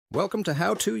Welcome to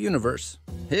How To Universe.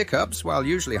 Hiccups, while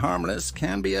usually harmless,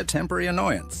 can be a temporary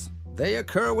annoyance. They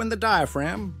occur when the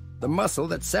diaphragm, the muscle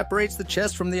that separates the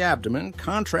chest from the abdomen,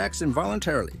 contracts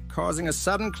involuntarily, causing a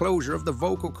sudden closure of the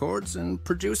vocal cords and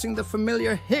producing the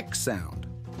familiar hic sound.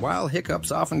 While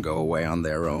hiccups often go away on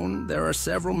their own, there are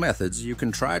several methods you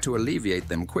can try to alleviate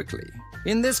them quickly.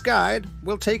 In this guide,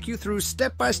 we'll take you through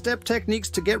step-by-step techniques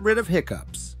to get rid of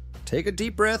hiccups. Take a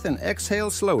deep breath and exhale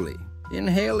slowly.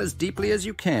 Inhale as deeply as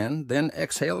you can, then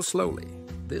exhale slowly.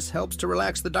 This helps to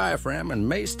relax the diaphragm and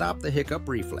may stop the hiccup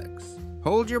reflex.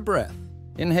 Hold your breath.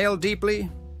 Inhale deeply,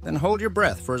 then hold your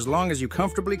breath for as long as you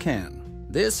comfortably can.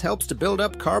 This helps to build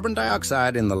up carbon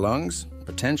dioxide in the lungs,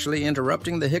 potentially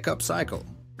interrupting the hiccup cycle.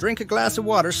 Drink a glass of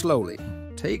water slowly.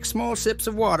 Take small sips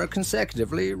of water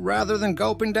consecutively rather than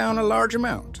gulping down a large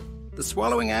amount. The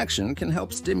swallowing action can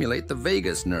help stimulate the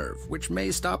vagus nerve, which may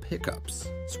stop hiccups.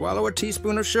 Swallow a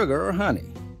teaspoon of sugar or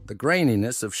honey. The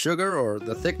graininess of sugar or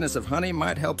the thickness of honey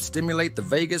might help stimulate the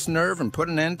vagus nerve and put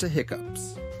an end to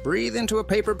hiccups. Breathe into a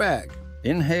paper bag.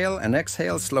 Inhale and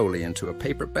exhale slowly into a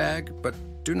paper bag, but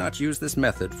do not use this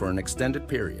method for an extended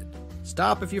period.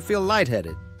 Stop if you feel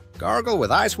lightheaded. Gargle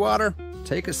with ice water.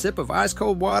 Take a sip of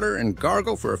ice-cold water and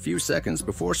gargle for a few seconds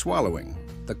before swallowing.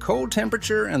 The cold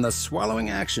temperature and the swallowing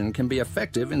action can be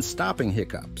effective in stopping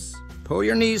hiccups. Pull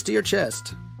your knees to your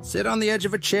chest. Sit on the edge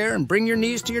of a chair and bring your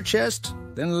knees to your chest,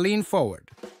 then lean forward.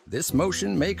 This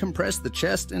motion may compress the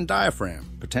chest and diaphragm,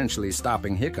 potentially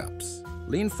stopping hiccups.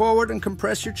 Lean forward and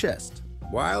compress your chest.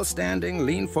 While standing,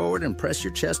 lean forward and press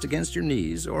your chest against your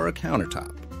knees or a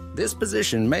countertop. This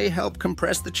position may help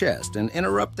compress the chest and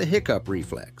interrupt the hiccup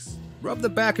reflex. Rub the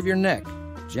back of your neck.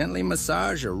 Gently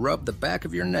massage or rub the back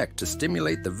of your neck to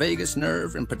stimulate the vagus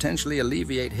nerve and potentially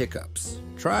alleviate hiccups.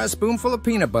 Try a spoonful of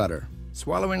peanut butter.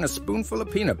 Swallowing a spoonful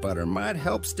of peanut butter might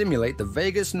help stimulate the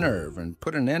vagus nerve and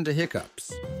put an end to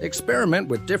hiccups. Experiment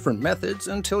with different methods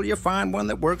until you find one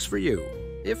that works for you.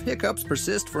 If hiccups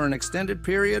persist for an extended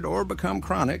period or become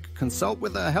chronic, consult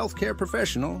with a healthcare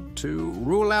professional to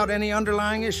rule out any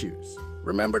underlying issues.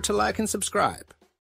 Remember to like and subscribe.